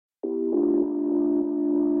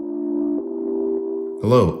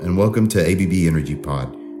Hello, and welcome to ABB Energy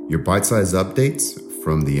Pod, your bite-sized updates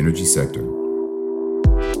from the energy sector.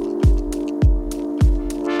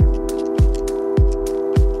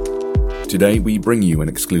 Today, we bring you an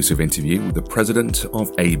exclusive interview with the president of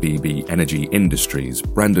ABB Energy Industries,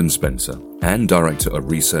 Brandon Spencer, and director of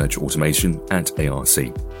research automation at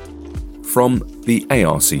ARC, from the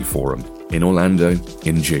ARC Forum in Orlando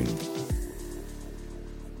in June.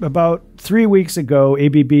 About 3 weeks ago,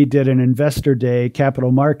 ABB did an investor day,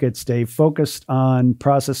 capital markets day, focused on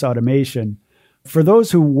process automation. For those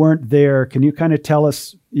who weren't there, can you kind of tell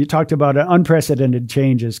us, you talked about unprecedented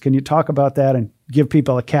changes. Can you talk about that and give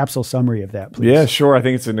people a capsule summary of that, please? Yeah, sure. I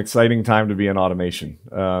think it's an exciting time to be in automation.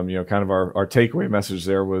 Kind of our takeaway message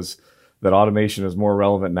there was that automation is more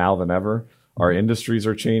relevant now than ever. Our industries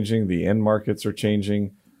are changing. The end markets are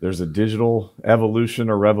changing. There's a digital evolution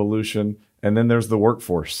or revolution. And then there's the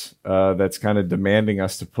workforce that's kind of demanding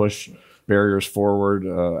us to push barriers forward,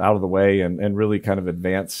 out of the way, and really kind of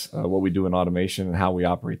advance what we do in automation and how we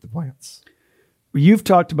operate the plants. You've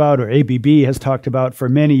talked about, or ABB has talked about for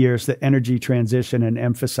many years, the energy transition and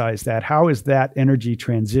emphasized that. How is that energy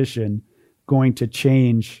transition going to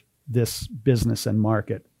change this business and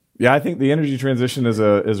market? Yeah, I think the energy transition is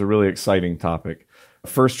a really exciting topic.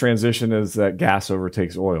 First transition is that gas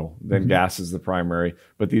overtakes oil. Then gas is the primary,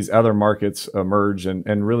 but these other markets emerge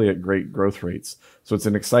and really at great growth rates. So it's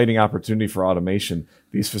an exciting opportunity for automation.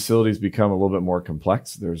 These facilities become a little bit more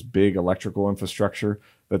complex. There's big electrical infrastructure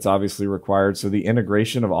that's obviously required. So the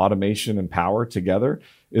integration of automation and power together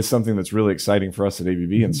is something that's really exciting for us at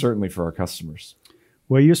ABB and certainly for our customers.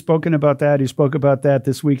 Well, you've spoken about that. You spoke about that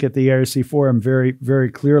this week at the ARC Forum very, very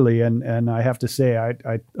clearly. And I have to say,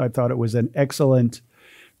 I thought it was an excellent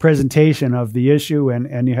presentation of the issue,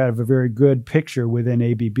 and you have a very good picture within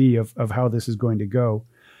ABB of how this is going to go.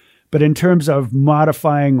 But in terms of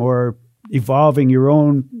modifying or evolving your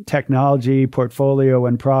own technology, portfolio,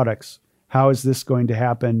 and products, how is this going to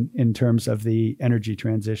happen in terms of the energy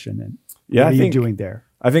transition? And what are you doing there?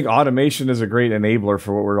 I think automation is a great enabler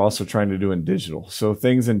for what we're also trying to do in digital. So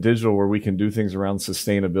things in digital where we can do things around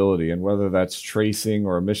sustainability, and whether that's tracing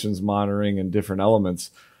or emissions monitoring and different elements.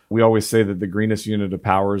 We always say that the greenest unit of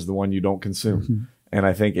power is the one you don't consume. And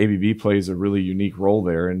I think ABB plays a really unique role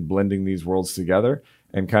there in blending these worlds together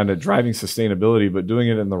and kind of driving sustainability, but doing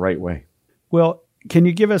it in the right way. Well, can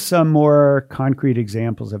you give us some more concrete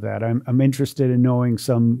examples of that? I'm interested in knowing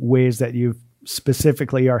some ways that you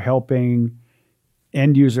specifically are helping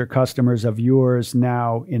end user customers of yours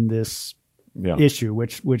now in this issue,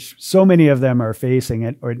 which so many of them are facing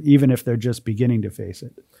it, or even if they're just beginning to face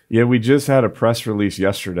it. Yeah, we just had a press release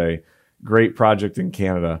yesterday. Great project in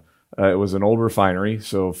Canada. It was an old refinery,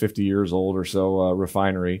 so 50 years old or so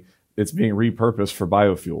refinery. It's being repurposed for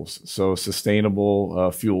biofuels, so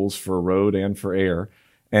sustainable fuels for road and for air.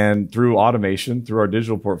 And through automation, through our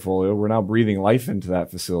digital portfolio, we're now breathing life into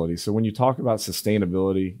that facility. So when you talk about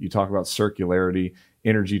sustainability, you talk about circularity,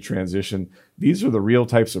 energy transition, these are the real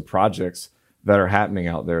types of projects that are happening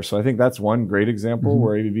out there. So I think that's one great example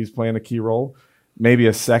where ABB is playing a key role. Maybe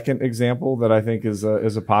a second example that I think is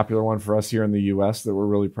a popular one for us here in the U.S. that we're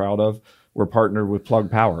really proud of. We're partnered with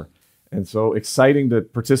Plug Power. And so exciting to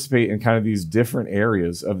participate in kind of these different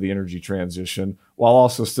areas of the energy transition while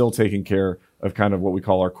also still taking care of kind of what we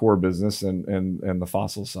call our core business and the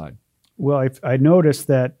fossil side. Well, I noticed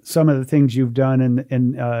that some of the things you've done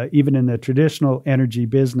in even in the traditional energy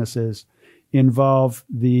businesses involve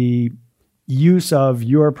the use of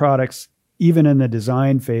your products even in the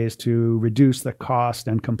design phase to reduce the cost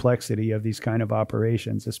and complexity of these kind of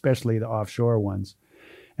operations, especially the offshore ones.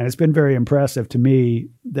 And it's been very impressive to me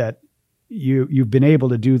that you've been able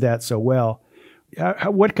to do that so well.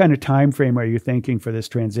 What kind of time frame are you thinking for this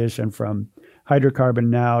transition from hydrocarbon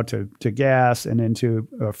now to gas and into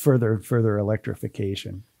further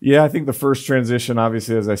electrification? Yeah, I think the first transition,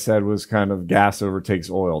 obviously, as I said, was kind of gas overtakes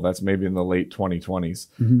oil. That's maybe in the late 2020s.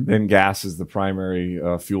 Then gas is the primary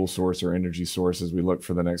fuel source or energy source as we look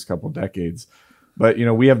for the next couple of decades. But,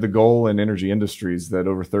 we have the goal in energy industries that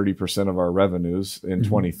over 30% of our revenues in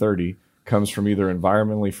 2030 comes from either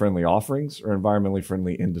environmentally friendly offerings or environmentally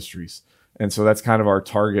friendly industries. And so that's kind of our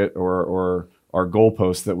target or our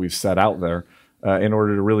goalpost that we've set out there in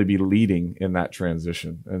order to really be leading in that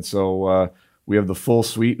transition. And so we have the full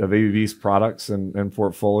suite of ABB's products and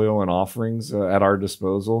portfolio and offerings at our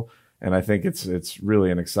disposal. And I think it's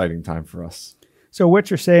really an exciting time for us. So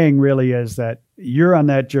what you're saying really is that you're on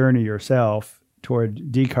that journey yourself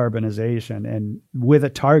toward decarbonization and with a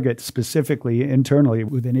target specifically internally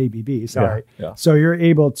within ABB. Yeah. So you're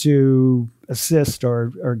able to assist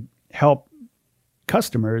or help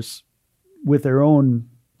customers with their own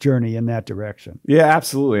journey in that direction. Yeah,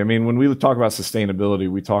 absolutely. I mean, when we talk about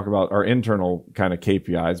sustainability, we talk about our internal kind of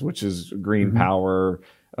KPIs, which is green power,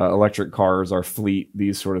 electric cars, our fleet,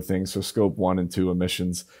 these sort of things. So scope 1 and 2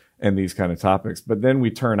 emissions and these kind of topics. But then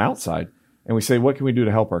we turn outside and we say, what can we do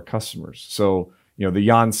to help our customers? So, the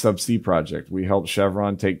Jan Subsea project, we helped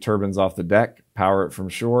Chevron take turbines off the deck, power it from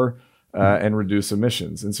shore, and reduce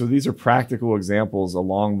emissions. And so these are practical examples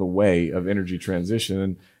along the way of energy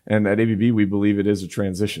transition. And at ABB, we believe it is a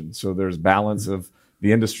transition. So there's balance of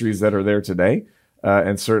the industries that are there today,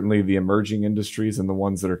 and certainly the emerging industries and the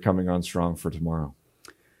ones that are coming on strong for tomorrow.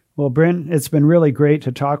 Well, Brent, it's been really great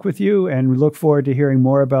to talk with you, and we look forward to hearing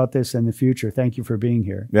more about this in the future. Thank you for being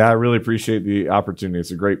here. Yeah, I really appreciate the opportunity.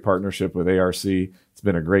 It's a great partnership with ARC. It's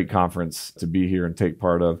been a great conference to be here and take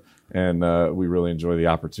part of, and we really enjoy the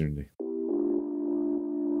opportunity.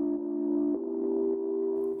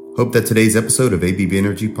 Hope that today's episode of ABB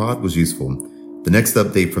Energy Pod was useful. The next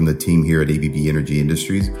update from the team here at ABB Energy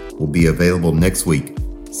Industries will be available next week.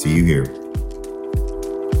 See you here.